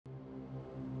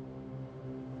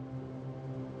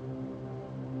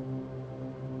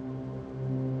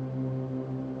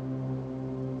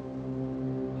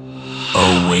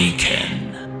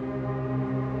Awaken.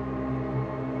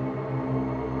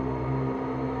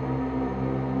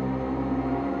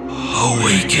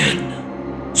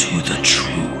 Awaken to the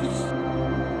truth.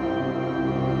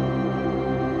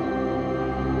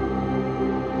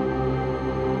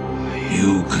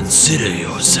 You consider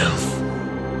yourself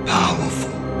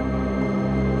powerful.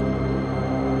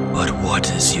 But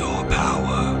what is your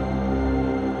power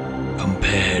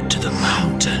compared to the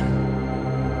mountain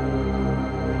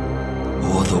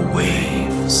or the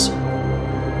waves?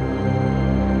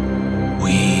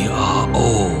 We are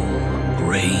all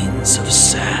grains of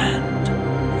sand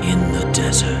in the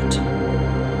desert.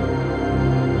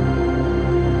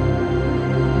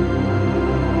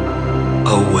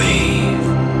 A wave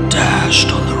dashed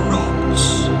on the rocks.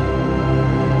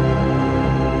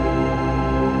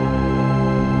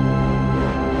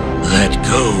 Let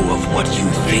go of what you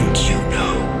think you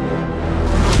know.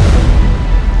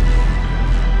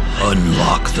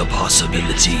 Unlock the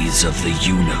possibilities of the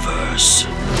universe.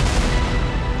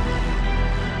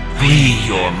 Free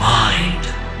your mind.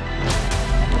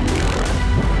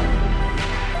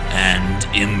 And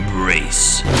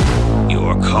embrace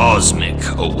your cosmic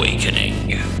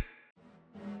awakening.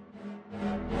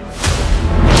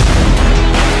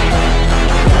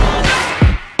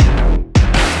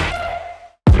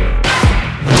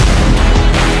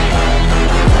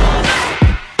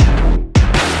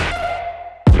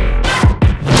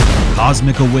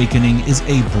 Cosmic Awakening is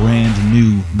a brand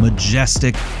new,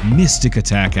 majestic Mystic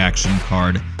Attack action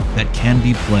card that can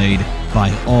be played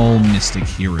by all Mystic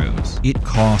heroes. It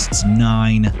costs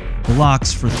 9,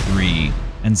 blocks for 3,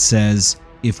 and says,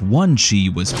 if 1 chi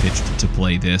was pitched to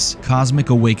play this, Cosmic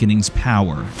Awakening's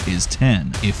power is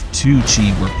 10. If 2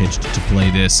 chi were pitched to play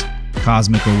this,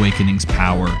 Cosmic Awakening's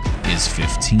power is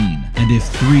 15. And if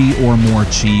 3 or more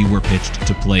chi were pitched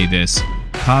to play this,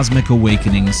 Cosmic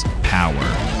Awakening's power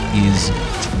is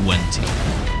 20.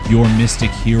 Your Mystic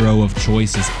hero of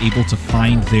choice is able to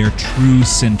find their true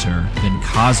center, then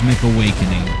Cosmic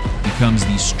Awakening becomes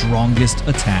the strongest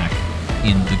attack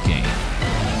in the game.